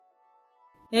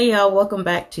Hey y'all, welcome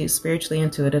back to Spiritually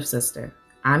Intuitive Sister.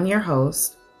 I'm your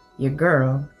host, your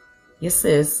girl, your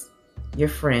sis, your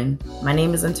friend. My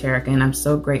name is Anterica and I'm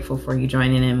so grateful for you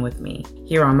joining in with me.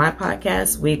 Here on my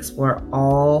podcast, we explore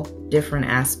all different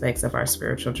aspects of our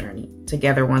spiritual journey,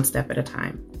 together one step at a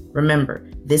time. Remember,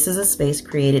 this is a space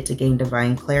created to gain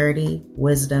divine clarity,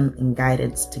 wisdom, and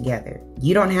guidance together.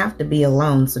 You don't have to be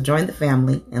alone, so join the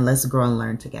family and let's grow and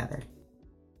learn together.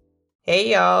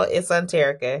 Hey y'all, it's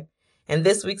Anterica. And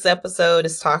this week's episode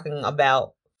is talking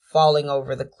about falling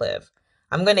over the cliff.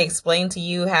 I'm going to explain to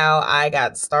you how I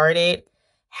got started,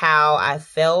 how I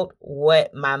felt,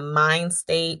 what my mind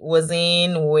state was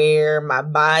in, where my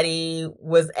body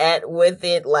was at with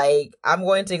it. Like, I'm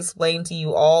going to explain to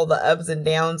you all the ups and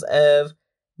downs of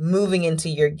moving into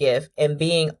your gift and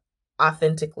being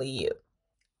authentically you.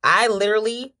 I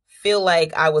literally feel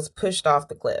like I was pushed off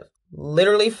the cliff.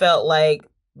 Literally felt like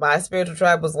my spiritual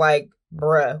tribe was like,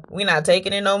 bruh, we not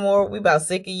taking it no more. We about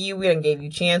sick of you. We done gave you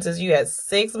chances. You had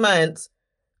 6 months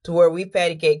to where we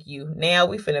patty cake you. Now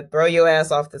we finna throw your ass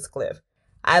off this cliff.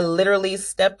 I literally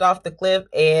stepped off the cliff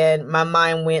and my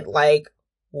mind went like,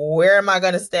 where am I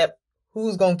going to step?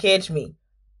 Who's going to catch me?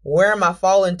 Where am I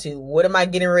falling to? What am I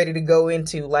getting ready to go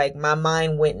into? Like, my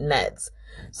mind went nuts.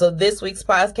 So this week's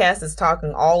podcast is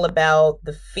talking all about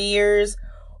the fears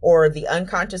or the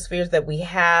unconscious fears that we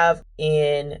have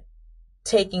in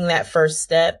taking that first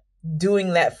step,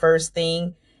 doing that first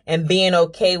thing, and being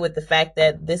okay with the fact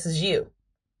that this is you.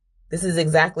 This is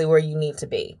exactly where you need to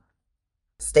be.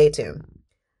 Stay tuned.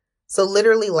 So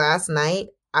literally last night,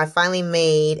 I finally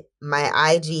made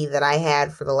my IG that I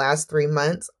had for the last 3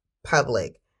 months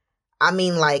public. I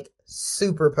mean, like,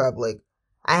 super public.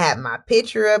 I had my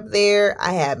picture up there.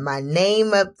 I had my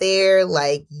name up there.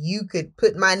 Like, you could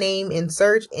put my name in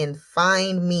search and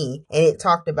find me. And it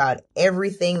talked about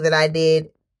everything that I did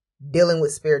dealing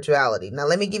with spirituality. Now,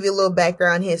 let me give you a little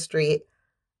background history.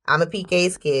 I'm a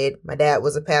PK's kid. My dad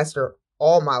was a pastor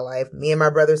all my life. Me and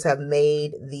my brothers have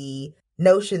made the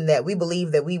notion that we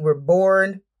believe that we were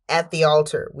born at the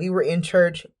altar. We were in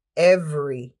church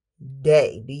every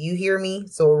day. Do you hear me?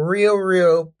 So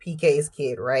real PK's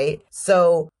kid, right?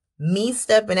 So me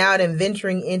stepping out and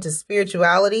venturing into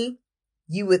spirituality,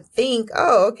 you would think,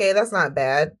 oh, okay, that's not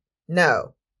bad.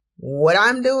 No. What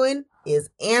I'm doing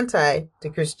is anti to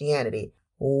Christianity.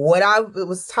 What I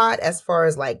was taught as far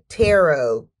as like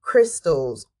tarot,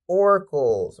 crystals,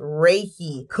 oracles,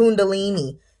 Reiki,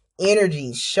 Kundalini,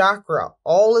 energies, chakra,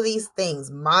 all of these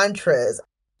things, mantras,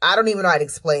 I don't even know how to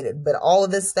explain it, but all of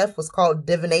this stuff was called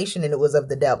divination and it was of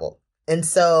the devil. And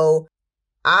so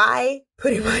I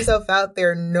putting myself out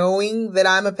there knowing that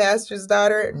I'm a pastor's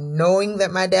daughter, knowing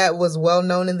that my dad was well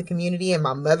known in the community and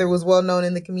my mother was well known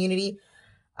in the community,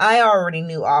 I already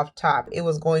knew off top it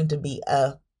was going to be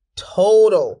a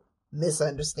total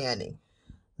misunderstanding.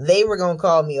 They were going to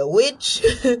call me a witch.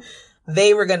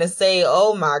 They were going to say,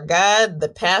 oh my God, the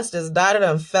pastor's daughter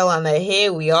done fell on their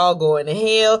head. We all going to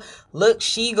hell. Look,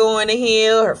 she going to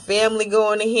hell. Her family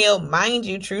going to hell. Mind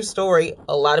you, true story.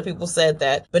 A lot of people said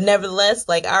that. But nevertheless,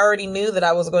 like, I already knew that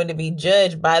I was going to be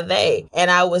judged by they. And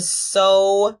I was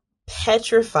so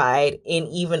petrified in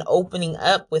even opening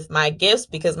up with my gifts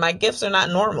because my gifts are not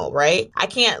normal, right? I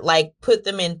can't like put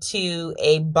them into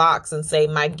a box and say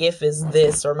my gift is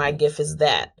this or my gift is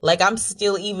that. Like, I'm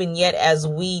still, even yet as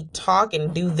we talk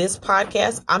and do this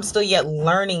podcast, I'm still yet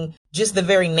learning just the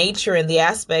very nature and the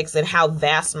aspects and how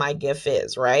vast my gift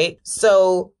is, right?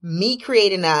 So me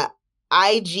creating a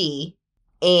IG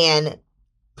and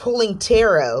pulling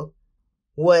tarot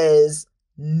was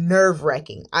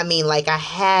nerve-wracking. I mean, like, I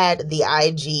had the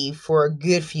IG for a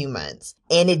good few months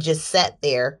and it just sat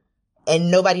there and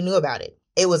nobody knew about it.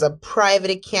 It was a private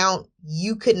account.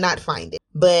 You could not find it.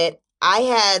 But I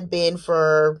had been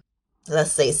for,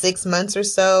 let's say, 6 months or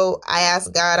so. I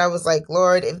asked God, I was like,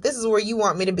 Lord, if this is where you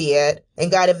want me to be at, and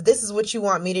God, if this is what you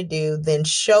want me to do, then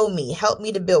show me, help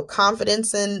me to build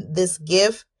confidence in this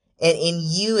gift and in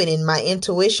you and in my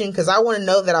intuition, because I want to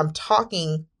know that I'm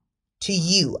talking to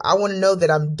you. I want to know that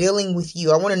I'm dealing with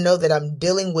you. I want to know that I'm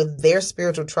dealing with their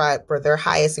spiritual tribe for their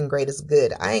highest and greatest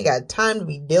good. I ain't got time to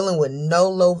be dealing with no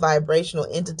low vibrational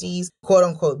entities, quote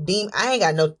unquote,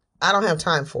 I don't have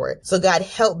time for it. So God,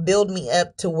 help build me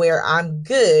up to where I'm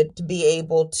good to be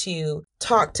able to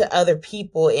talk to other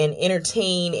people and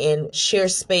entertain and share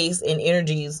space and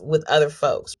energies with other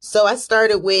folks. So I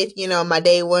started with, my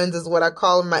day ones is what I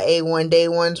call them, my A1 day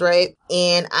ones, right?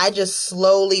 And I just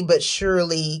slowly but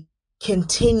surely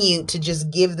continued to just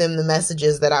give them the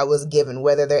messages that I was given,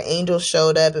 whether their angels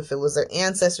showed up, if it was their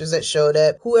ancestors that showed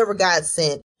up, whoever God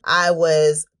sent. I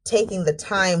was taking the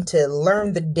time to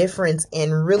learn the difference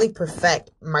and really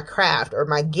perfect my craft or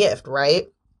my gift, right?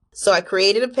 So I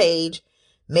created a page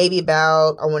maybe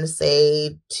about, I want to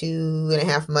say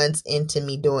 2.5 months into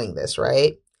me doing this,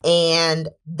 right? And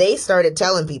they started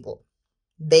telling people,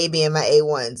 they being my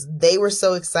A1s, they were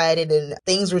so excited and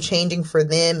things were changing for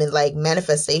them and like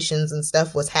manifestations and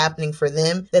stuff was happening for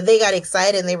them that they got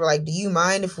excited and they were like, do you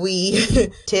mind if we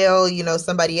tell,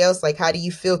 somebody else, like, how do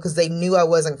you feel? Because they knew I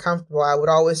wasn't comfortable. I would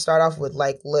always start off with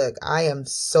like, look, I am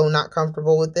so not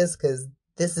comfortable with this because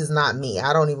this is not me.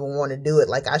 I don't even want to do it.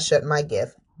 Like, I shut my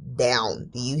gift down.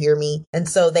 Do you hear me? And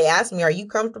so they asked me, are you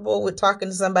comfortable with talking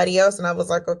to somebody else? And I was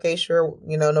like, okay, sure.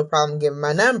 No problem. Give them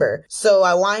my number. So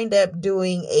I wind up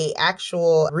doing a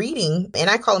actual reading,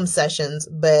 and I call them sessions,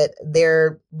 but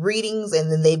they're readings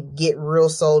and then they get real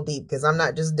soul deep because I'm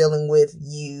not just dealing with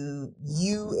you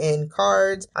and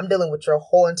cards. I'm dealing with your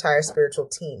whole entire spiritual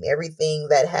team. Everything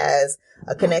that has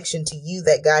a connection to you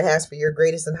that God has for your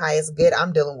greatest and highest good.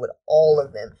 I'm dealing with all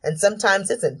of them. And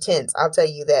sometimes it's intense. I'll tell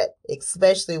you that,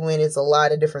 especially when it's a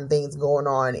lot of different things going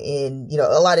on in,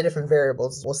 a lot of different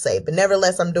variables, we'll say. But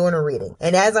nevertheless, I'm doing a reading.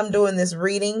 And as I'm doing this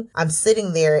reading, I'm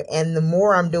sitting there, and the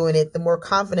more I'm doing it, the more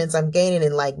confidence I'm gaining.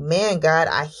 And like, man, God,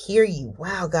 I hear you.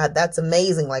 Wow, God, that's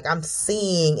amazing. Like, I'm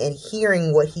seeing and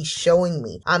hearing what he's showing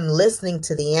me. I'm listening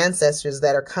to the ancestors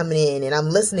that are coming in, and I'm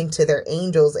listening to their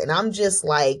angels, and I'm just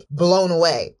like blown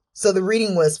away. So the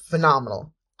reading was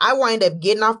phenomenal. I wind up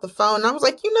getting off the phone and I was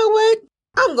like, you know what?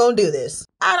 I'm going to do this.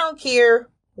 I don't care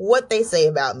what they say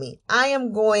about me. I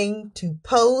am going to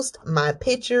post my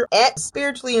picture at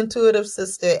Spiritually Intuitive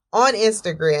Sister on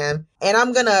Instagram, and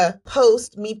I'm going to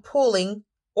post me pulling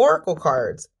oracle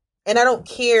cards. And I don't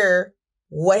care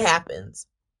what happens.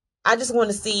 I just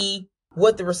want to see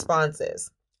what the response is.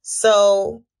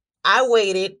 So I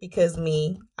waited because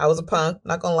I was a punk,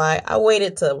 not gonna lie. I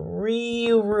waited till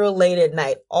real late at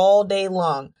night, all day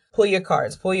long. Pull your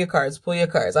cards, pull your cards, pull your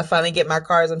cards. I finally get my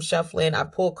cards, I'm shuffling, I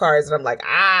pull cards, and I'm like,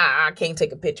 I can't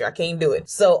take a picture, I can't do it.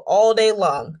 So all day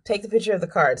long, take the picture of the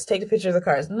cards, take the picture of the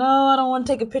cards. No, I don't want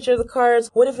to take a picture of the cards.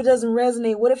 What if it doesn't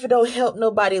resonate? What if it don't help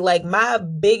nobody? Like, my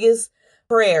biggest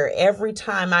prayer every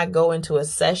time I go into a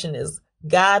session is,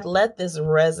 God, let this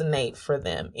resonate for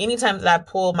them. Anytime that I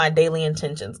pull my daily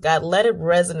intentions, God, let it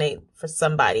resonate for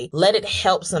somebody. Let it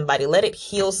help somebody. Let it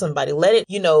heal somebody. Let it,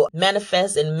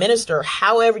 manifest and minister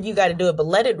however you got to do it. But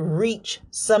let it reach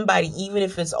somebody, even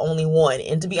if it's only one.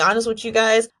 And to be honest with you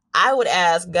guys, I would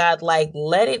ask God, like,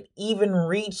 let it even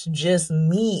reach just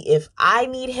me. If I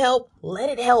need help, let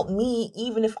it help me,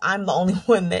 even if I'm the only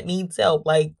one that needs help.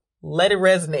 Like, let it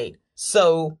resonate.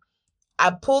 So I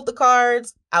pulled the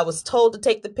cards. I was told to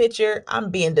take the picture.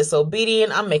 I'm being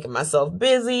disobedient. I'm making myself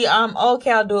busy. I'm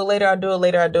okay. I'll do it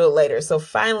later. So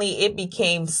finally it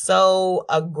became so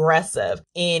aggressive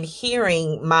in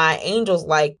hearing my angels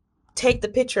like, take the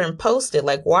picture and post it.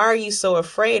 Like, why are you so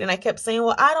afraid? And I kept saying,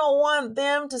 well, I don't want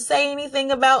them to say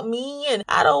anything about me. And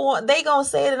they gonna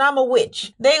say that I'm a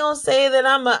witch. They gonna say that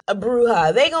I'm a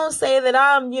bruja. They gonna say that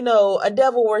I'm, a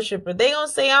devil worshiper. They gonna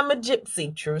say I'm a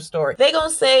gypsy. True story. They gonna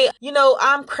say,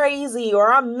 I'm crazy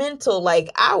or I'm mental. Like,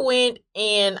 I went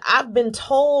and I've been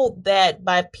told that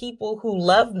by people who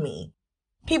love me.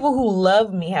 People who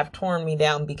love me have torn me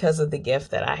down because of the gift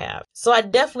that I have. So I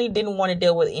definitely didn't want to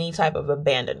deal with any type of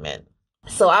abandonment.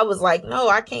 So I was like, no,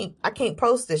 I can't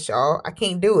post this, y'all. I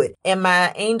can't do it. And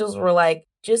my angels were like,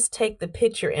 just take the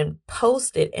picture and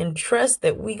post it and trust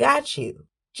that we got you.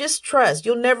 Just trust.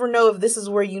 You'll never know if this is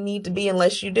where you need to be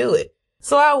unless you do it.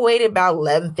 So I waited about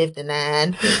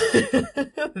 11:59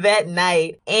 that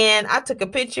night, and I took a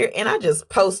picture and I just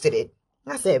posted it.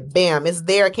 I said, bam, it's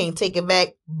there. I can't take it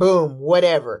back. Boom,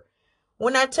 whatever.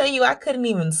 When I tell you I couldn't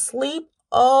even sleep,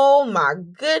 oh my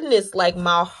goodness, like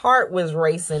my heart was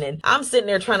racing and I'm sitting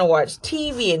there trying to watch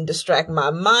TV and distract my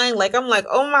mind. Like, I'm like,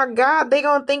 oh my God, they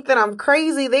gonna think that I'm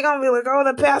crazy. They gonna be like, oh,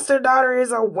 the pastor daughter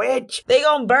is a witch. They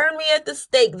gonna burn me at the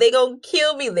stake. They gonna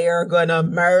kill me. They're gonna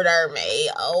murder me.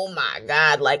 Oh my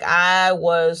God. Like, I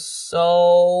was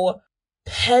so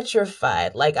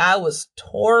petrified. Like, I was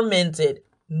tormented.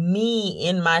 Me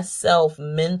in myself,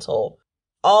 mental,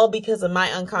 all because of my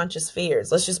unconscious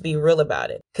fears. Let's just be real about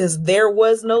it. Because there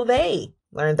was no they.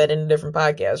 Learned that in a different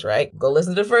podcast, right? Go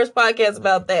listen to the first podcast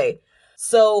about they.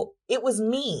 So it was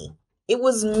me. It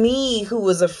was me who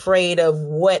was afraid of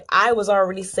what I was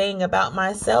already saying about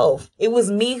myself. It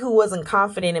was me who wasn't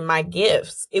confident in my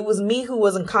gifts. It was me who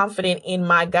wasn't confident in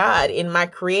my God, in my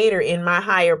creator, in my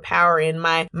higher power, in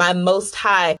my most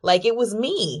high. Like, it was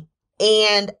me.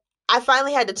 And I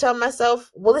finally had to tell myself,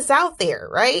 well, it's out there,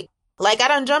 right? Like, I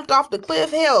done jumped off the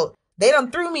cliff. Hell, They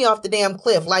done threw me off the damn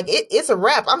cliff. Like, it's a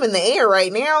wrap. I'm in the air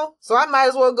right now, so I might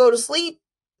as well go to sleep.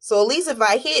 So at least if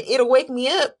I hit, it'll wake me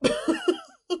up.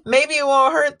 Maybe it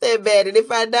won't hurt that bad. And if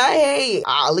I die, hey,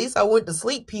 at least I went to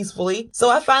sleep peacefully. So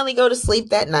I finally go to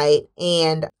sleep that night,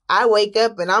 and I wake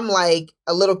up and I'm like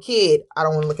a little kid. I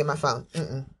don't want to look at my phone.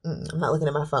 I'm not looking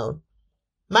at my phone.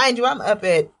 Mind you, I'm up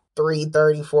at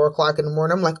 3:30, 4 o'clock in the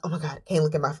morning. I'm like, oh my God, I can't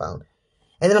look at my phone.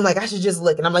 And then I'm like, I should just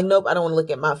look. And I'm like, nope, I don't want to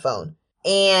look at my phone.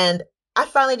 And I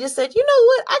finally just said, you know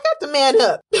what? I got to man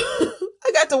up.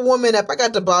 I got to woman up. I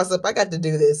got to boss up. I got to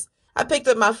do this. I picked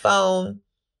up my phone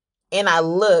and I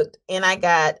looked, and I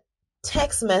got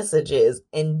text messages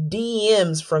and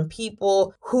DMs from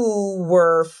people who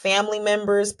were family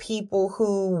members, people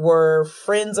who were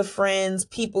friends of friends,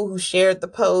 people who shared the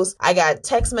post. I got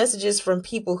text messages from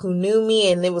people who knew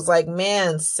me, and it was like,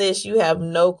 man, sis, you have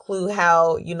no clue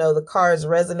how, the cards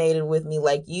resonated with me.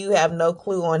 Like, you have no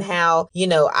clue on how,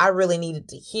 I really needed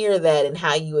to hear that, and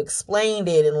how you explained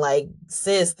it. And like,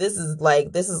 sis, this is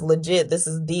legit. This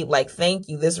is deep. Like, thank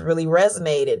you. This really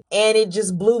resonated. And it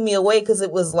just blew me away, because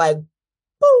it was like,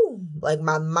 boom, like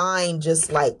my mind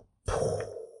just like,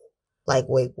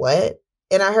 wait, what?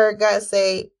 And I heard God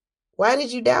say, why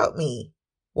did you doubt me?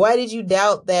 Why did you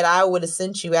doubt that I would have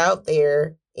sent you out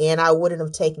there and I wouldn't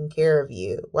have taken care of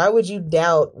you? Why would you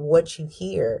doubt what you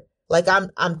hear? Like,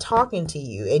 I'm talking to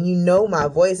you, and you know my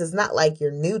voice. It's not like you're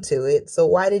new to it. So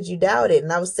why did you doubt it?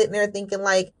 And I was sitting there thinking,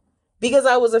 like, because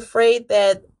I was afraid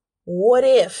that, what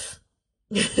if?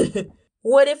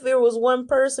 What if there was one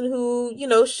person who,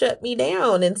 shut me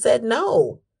down and said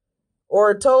no,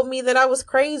 or told me that I was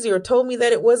crazy, or told me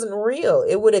that it wasn't real?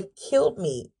 It would have killed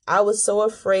me. I was so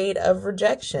afraid of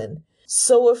rejection,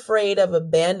 so afraid of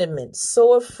abandonment,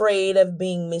 so afraid of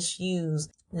being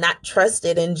misused, not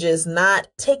trusted, and just not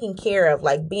taken care of,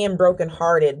 like being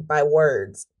brokenhearted by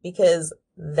words, because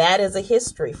that is a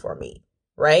history for me,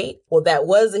 right? Well, that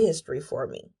was a history for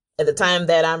me. At the time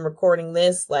that I'm recording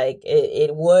this, like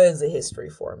it was a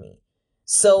history for me.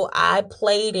 So I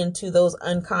played into those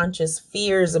unconscious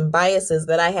fears and biases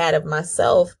that I had of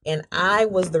myself, and I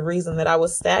was the reason that I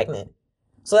was stagnant.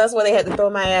 So that's why they had to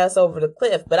throw my ass over the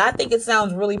cliff. But I think it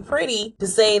sounds really pretty to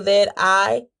say that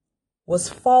I was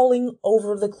falling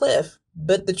over the cliff.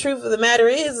 But the truth of the matter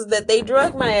is that they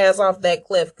dragged my ass off that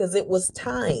cliff because it was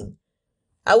time.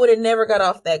 I would have never got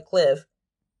off that cliff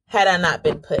had I not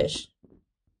been pushed.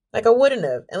 Like, I wouldn't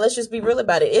have. And let's just be real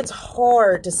about it. It's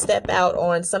hard to step out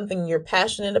on something you're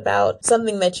passionate about,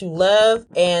 something that you love,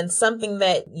 and something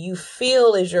that you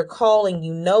feel is your calling,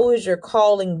 is your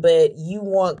calling, but you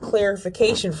want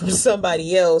clarification from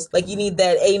somebody else. Like, you need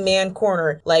that amen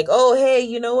corner. Like, oh, hey,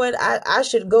 you know what? I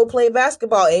should go play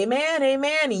basketball. Amen,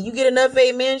 amen. And you get enough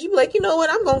amens, you be like, you know what?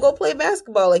 I'm going to go play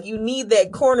basketball. Like, you need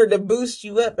that corner to boost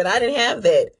you up. And I didn't have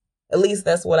that. At least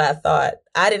that's what I thought.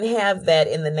 I didn't have that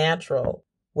in the natural,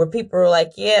 where people are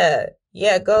like, yeah,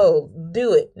 go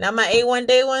do it. Now my A1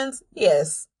 day ones,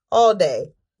 yes, all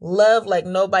day. Love like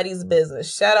nobody's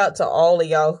business. Shout out to all of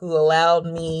y'all who allowed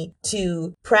me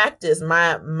to practice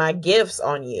my gifts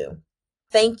on you.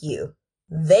 Thank you.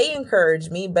 They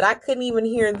encouraged me, but I couldn't even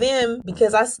hear them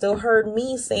because I still heard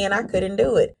me saying I couldn't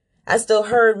do it. I still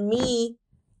heard me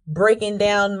breaking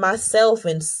down myself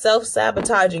and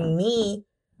self-sabotaging me.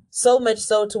 So much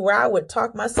so to where I would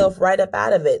talk myself right up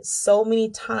out of it. So many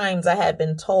times I had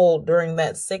been told during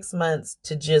that 6 months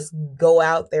to just go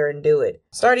out there and do it.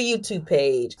 Start a YouTube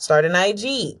page, start an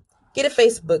IG, get a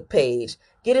Facebook page,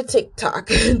 get a TikTok,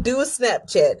 do a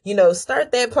Snapchat,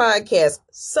 start that podcast.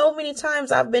 So many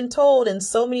times I've been told, and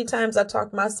so many times I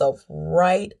talked myself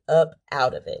right up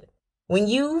out of it. When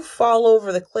you fall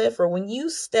over the cliff, or when you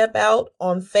step out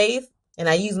on faith, and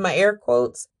I use my air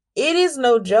quotes, it is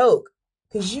no joke.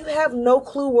 Because you have no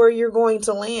clue where you're going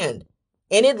to land.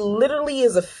 And it literally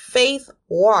is a faith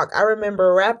walk. I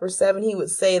remember a rapper 7, he would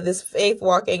say, this faith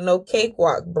walk ain't no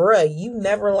cakewalk. Bruh, you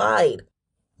never lied.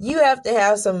 You have to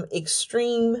have some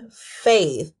extreme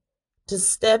faith to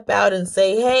step out and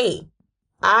say, hey,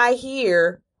 I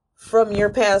hear from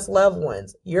your past loved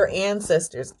ones, your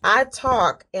ancestors. I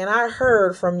talk and I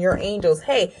heard from your angels.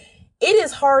 Hey, it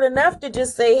is hard enough to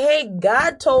just say, hey,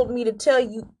 God told me to tell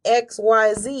you X,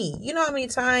 Y, Z. You know how many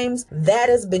times that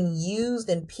has been used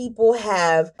and people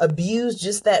have abused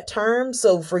just that term?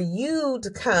 So for you to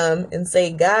come and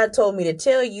say, God told me to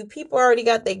tell you, people already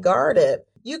got their guard up.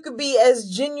 You could be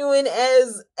as genuine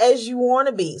as you want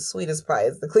to be. Sweet as pie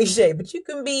is the cliche, but you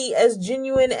can be as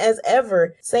genuine as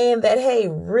ever, saying that, hey,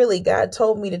 really, God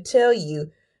told me to tell you,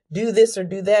 do this or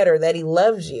do that, or that he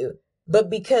loves you. But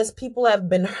because people have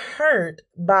been hurt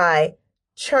by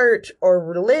church or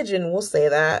religion, we'll say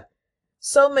that,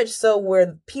 So much so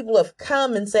where people have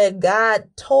come and said, God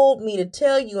told me to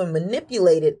tell you, and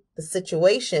manipulated the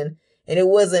situation. And it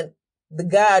wasn't the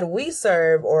God we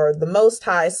serve or the Most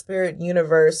High, Spirit,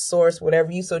 Universe, Source,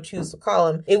 whatever you so choose to call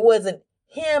him. It wasn't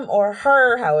him or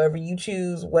her, however you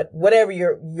choose, whatever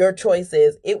your choice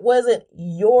is. It wasn't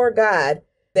your God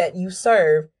that you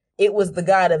serve. It was the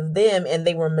God of them, and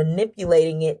they were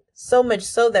manipulating it so much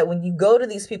so that when you go to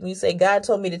these people, you say, God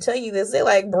told me to tell you this. They're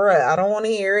like, bruh, I don't want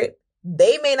to hear it.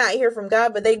 They may not hear from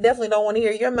God, but they definitely don't want to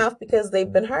hear your mouth because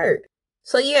they've been hurt.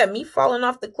 So yeah, me falling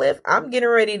off the cliff, I'm getting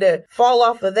ready to fall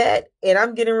off of that. And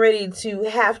I'm getting ready to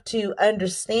have to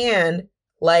understand,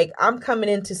 like, I'm coming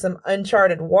into some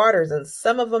uncharted waters, and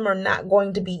some of them are not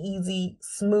going to be easy,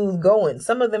 smooth going.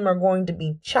 Some of them are going to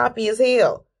be choppy as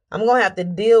hell. I'm going to have to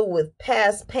deal with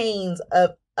past pains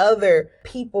of other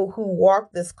people who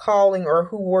walked this calling or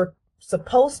who were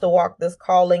supposed to walk this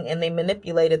calling, and they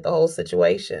manipulated the whole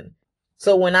situation.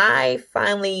 So when I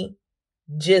finally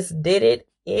just did it,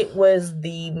 it was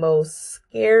the most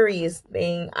scariest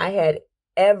thing I had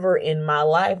ever in my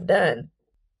life done.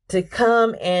 To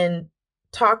come and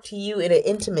talk to you in an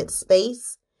intimate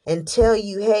space and tell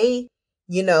you, hey,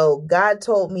 God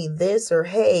told me this, or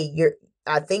hey,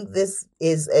 I think this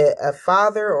is a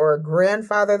father or a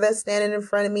grandfather that's standing in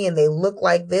front of me and they look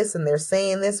like this and they're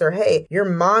saying this, or hey, your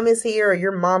mom is here or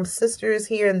your mom's sister is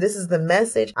here and this is the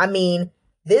message. I mean,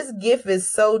 this gift is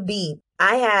so deep.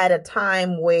 I had a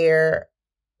time where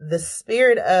the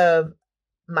spirit of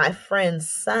my friend's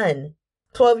son,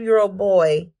 12-year-old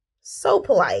boy, so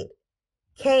polite,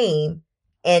 came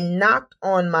and knocked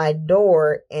on my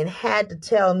door and had to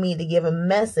tell me to give a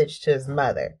message to his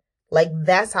mother. Like,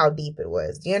 that's how deep it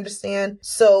was. Do you understand?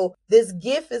 So this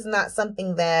gift is not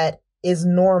something that is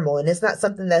normal, and it's not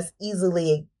something that's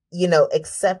easily,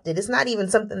 accepted. It's not even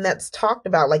something that's talked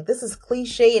about. Like, this is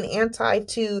cliche and anti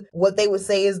to what they would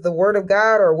say is the word of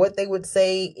God, or what they would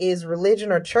say is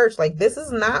religion or church. Like, this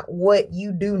is not what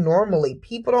you do normally.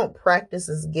 People don't practice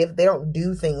this gift. They don't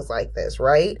do things like this,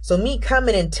 right? So me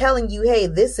coming and telling you, hey,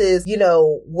 this is,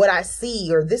 what I see,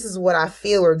 or this is what I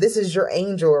feel, or this is your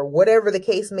angel, or whatever the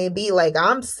case may be. Like,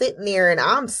 I'm sitting there and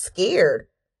I'm scared.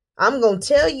 I'm going to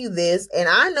tell you this, and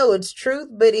I know it's truth,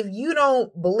 but if you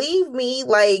don't believe me,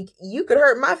 like, you could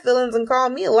hurt my feelings and call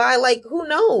me a lie. Like, who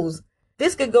knows?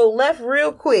 This could go left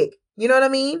real quick. You know what I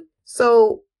mean?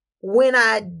 So when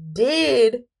I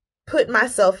did put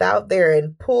myself out there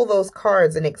and pull those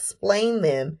cards and explain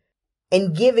them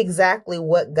and give exactly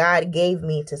what God gave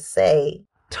me to say,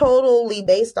 totally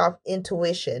based off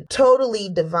intuition, totally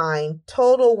divine,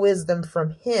 total wisdom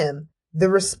from him, the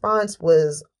response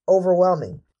was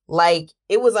overwhelming. Like,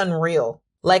 it was unreal.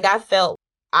 Like, I felt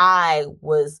I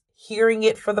was hearing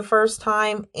it for the first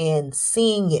time and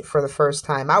seeing it for the first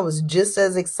time. I was just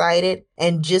as excited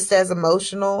and just as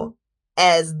emotional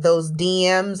as those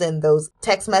DMs and those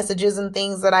text messages and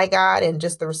things that I got, and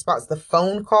just the response, the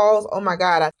phone calls. Oh my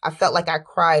God, I felt like I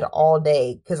cried all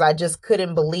day because I just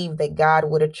couldn't believe that God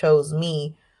would have chose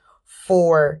me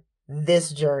for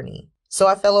this journey. So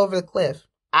I fell over the cliff.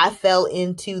 I fell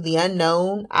into the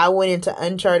unknown. I went into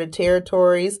uncharted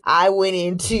territories. I went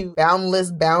into boundless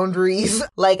boundaries.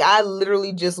 Like, I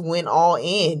literally just went all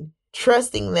in,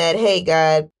 trusting that, hey,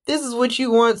 God, this is what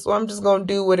you want, so I'm just going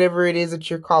to do whatever it is that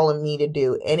you're calling me to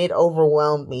do. And it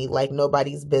overwhelmed me like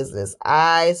nobody's business.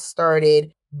 I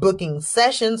started booking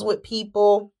sessions with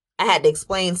people. I had to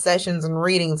explain sessions and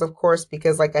readings, of course,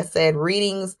 because like I said,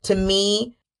 readings to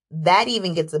me, that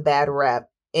even gets a bad rap.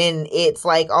 And it's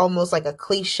like almost like a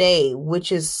cliche,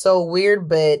 which is so weird,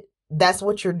 but that's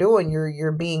what you're doing.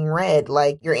 You're being read.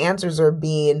 Like, your answers are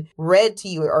being read to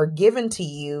you or given to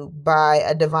you by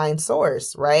a divine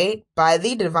source, right? By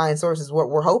the divine source is what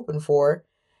we're hoping for.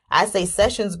 I say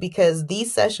sessions because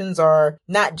these sessions are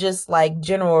not just like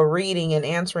general reading and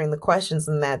answering the questions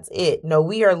and that's it. No,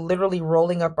 we are literally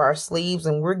rolling up our sleeves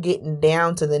and we're getting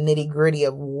down to the nitty gritty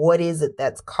of what is it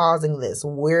that's causing this?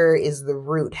 Where is the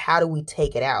root? How do we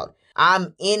take it out?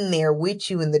 I'm in there with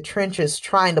you in the trenches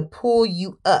trying to pull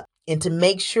you up and to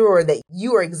make sure that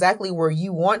you are exactly where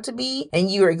you want to be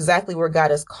and you are exactly where God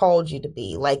has called you to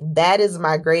be. Like, that is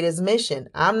my greatest mission.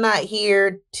 I'm not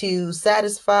here to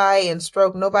satisfy and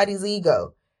stroke nobody's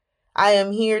ego. I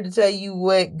am here to tell you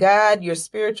what God, your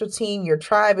spiritual team, your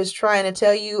tribe is trying to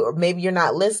tell you, or maybe you're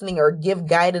not listening, or give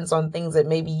guidance on things that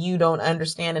maybe you don't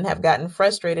understand and have gotten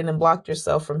frustrated and blocked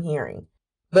yourself from hearing.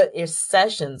 But it's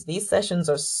sessions. These sessions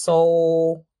are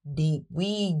so deep.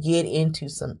 We get into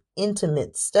some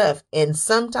intimate stuff. And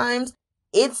sometimes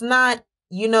it's not,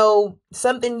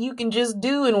 something you can just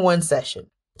do in one session.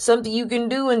 something you can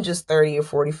do in just 30 or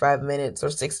 45 minutes or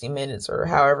 60 minutes or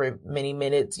however many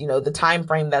minutes, the time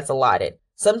frame that's allotted.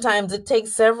 Sometimes it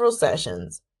takes several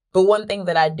sessions. But one thing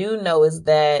that I do know is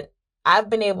that I've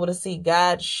been able to see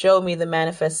God show me the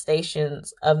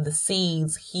manifestations of the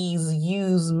seeds he's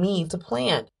used me to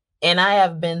plant. And I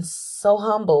have been so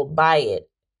humbled by it.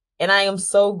 And I am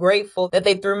so grateful that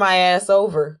they threw my ass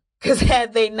over. Because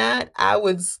had they not, I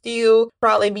would still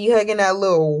probably be hugging that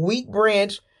little weak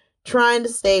branch trying to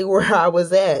stay where I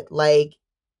was at. Like,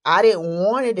 I didn't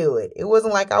want to do it. It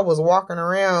wasn't like I was walking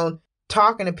around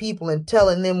talking to people and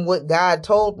telling them what God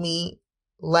told me.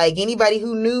 Like, anybody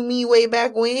who knew me way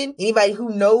back when, anybody who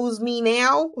knows me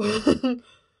now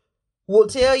will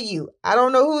tell you, I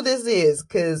don't know who this is,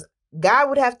 because God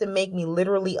would have to make me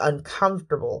literally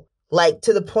uncomfortable. Like,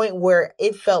 to the point where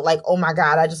it felt like, oh my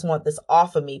God, I just want this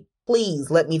off of me. Please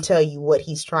let me tell you what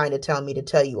he's trying to tell me to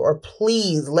tell you. Or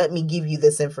please let me give you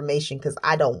this information because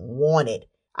I don't want it.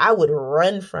 I would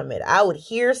run from it. I would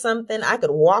hear something. I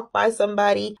could walk by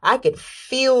somebody. I could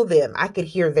feel them. I could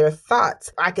hear their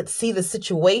thoughts. I could see the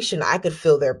situation. I could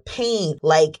feel their pain.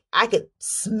 Like, I could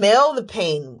smell the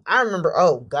pain. I remember,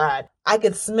 oh God, I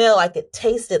could smell, I could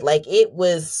taste it. Like, it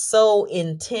was so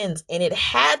intense. And it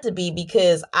had to be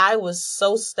because I was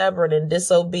so stubborn and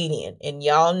disobedient. And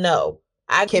y'all know,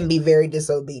 I can be very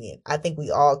disobedient. I think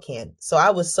we all can. So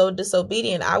I was so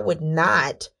disobedient, I would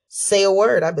not say a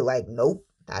word. I'd be like, nope,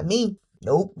 not me.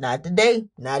 Nope, not today.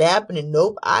 Not happening.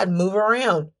 Nope. I'd move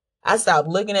around. I stopped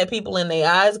looking at people in their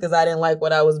eyes because I didn't like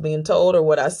what I was being told or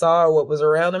what I saw or what was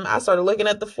around them. I started looking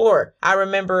at the floor. I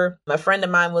remember a friend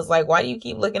of mine was like, why do you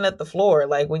keep looking at the floor?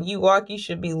 Like, when you walk, you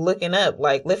should be looking up.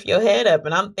 Like, lift your head up.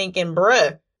 And I'm thinking,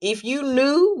 bruh, if you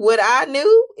knew what I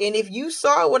knew and if you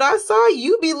saw what I saw,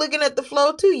 you'd be looking at the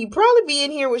floor too. You'd probably be in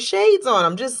here with shades on.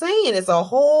 I'm just saying, it's a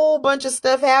whole bunch of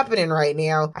stuff happening right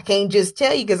now. I can't just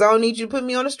tell you because I don't need you to put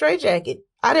me on a straitjacket.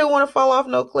 I didn't want to fall off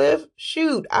no cliff.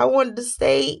 Shoot, I wanted to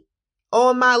stay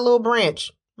on my little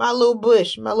branch, my little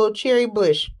bush, my little cherry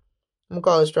bush. I'm going to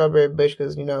call it strawberry bush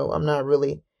because, I'm not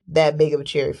really that big of a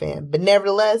cherry fan. But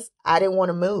nevertheless, I didn't want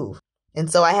to move. And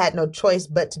so I had no choice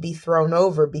but to be thrown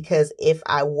over, because if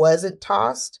I wasn't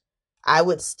tossed, I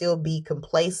would still be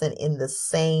complacent in the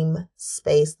same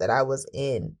space that I was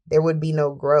in. There would be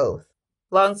no growth.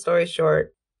 Long story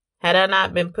short, had I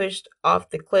not been pushed off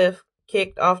the cliff,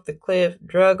 kicked off the cliff,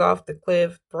 drug off the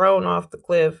cliff, thrown off the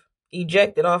cliff,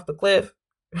 ejected off the cliff,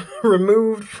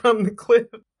 removed from the cliff,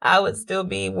 I would still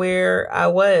be where I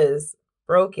was,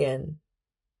 broken.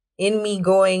 In me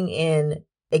going and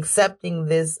accepting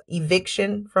this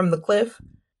eviction from the cliff,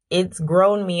 it's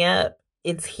grown me up.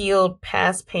 It's healed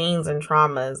past pains and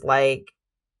traumas. Like,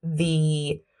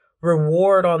 the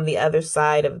reward on the other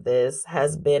side of this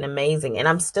has been amazing. And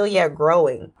I'm still yet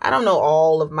growing. I don't know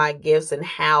all of my gifts and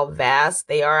how vast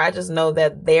they are. I just know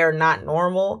that they're not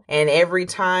normal. And every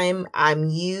time I'm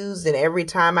used and every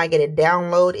time I get a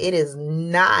download, it is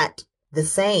not the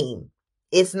same.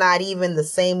 It's not even the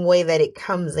same way that it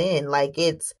comes in. Like,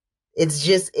 it's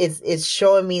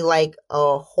showing me like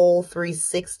a whole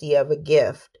 360 of a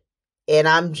gift. And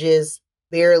I'm just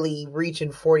barely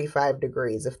reaching 45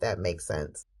 degrees, if that makes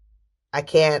sense. I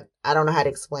don't know how to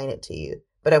explain it to you,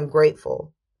 but I'm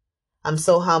grateful. I'm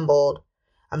so humbled.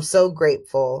 I'm so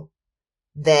grateful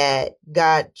that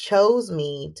God chose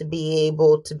me to be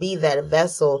able to be that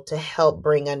vessel to help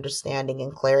bring understanding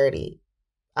and clarity.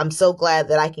 I'm so glad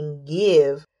that I can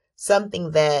give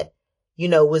something that,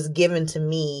 was given to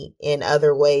me in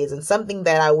other ways, and something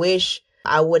that I wish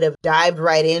I would have dived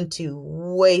right into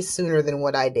way sooner than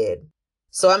what I did.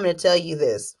 So I'm going to tell you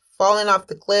this. Falling off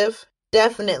the cliff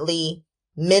definitely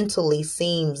mentally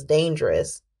seems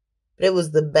dangerous, but it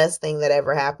was the best thing that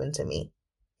ever happened to me.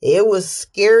 It was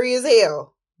scary as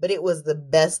hell, but it was the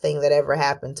best thing that ever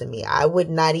happened to me. I would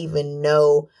not even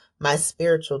know my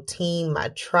spiritual team, my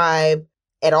tribe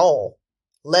at all,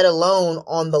 let alone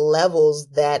on the levels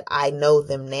that I know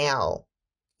them now.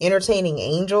 Entertaining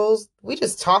angels, we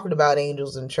just talked about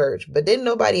angels in church, but didn't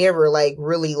nobody ever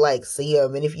really see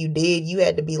them. And if you did, you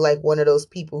had to be like one of those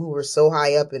people who were so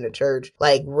high up in the church.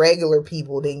 Like, regular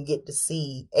people didn't get to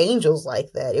see angels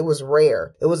like that. It was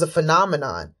rare. It was a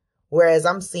phenomenon. Whereas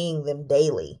I'm seeing them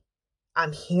daily.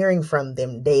 I'm hearing from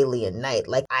them daily and night.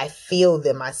 Like, I feel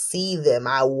them. I see them.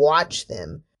 I watch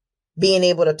them. Being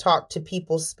able to talk to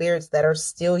people's spirits that are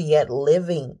still yet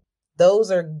living. Those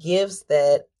are gifts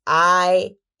that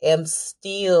I am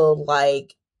still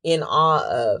in awe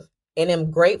of and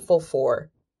am grateful for.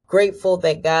 Grateful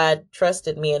that God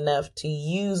trusted me enough to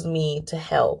use me to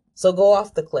help. So go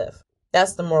off the cliff.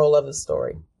 That's the moral of the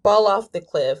story. Fall off the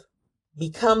cliff.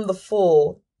 Become the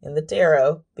fool in the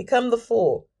tarot. Become the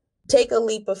fool. Take a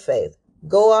leap of faith.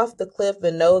 Go off the cliff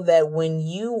and know that when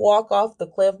you walk off the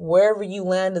cliff, wherever you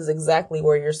land is exactly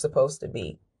where you're supposed to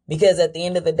be. Because at the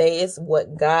end of the day, it's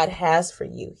what God has for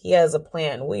you. He has a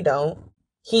plan. We don't.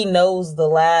 He knows the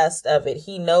last of it.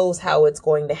 He knows how it's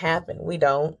going to happen. We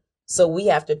don't. So we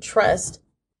have to trust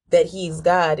that he's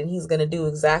God and he's going to do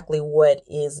exactly what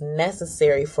is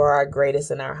necessary for our greatest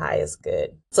and our highest good.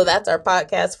 So that's our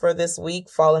podcast for this week,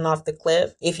 Falling Off the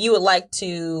Cliff. If you would like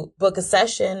to book a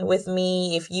session with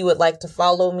me, if you would like to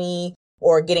follow me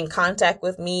or get in contact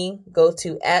with me, go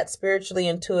to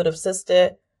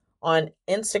 @spirituallyintuitivesister on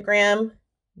Instagram.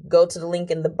 Go to the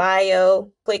link in the bio,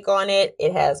 click on it.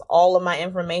 It has all of my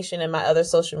information and my other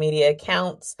social media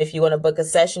accounts. If you want to book a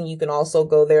session, you can also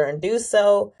go there and do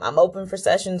so. I'm open for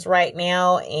sessions right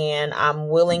now, and I'm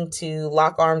willing to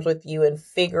lock arms with you and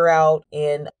figure out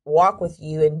and walk with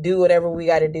you and do whatever we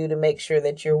got to do to make sure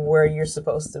that you're where you're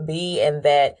supposed to be and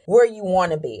that where you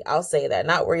want to be. I'll say that,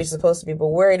 not where you're supposed to be, but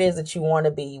where it is that you want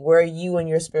to be, where you and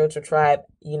your spiritual tribe,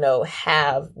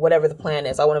 have whatever the plan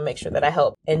is. I want to make sure that I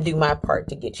help and do my part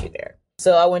to get you there.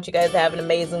 So I want you guys to have an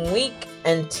amazing week.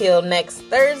 Until next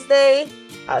Thursday,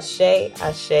 ashe,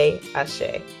 ashe,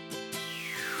 ashe.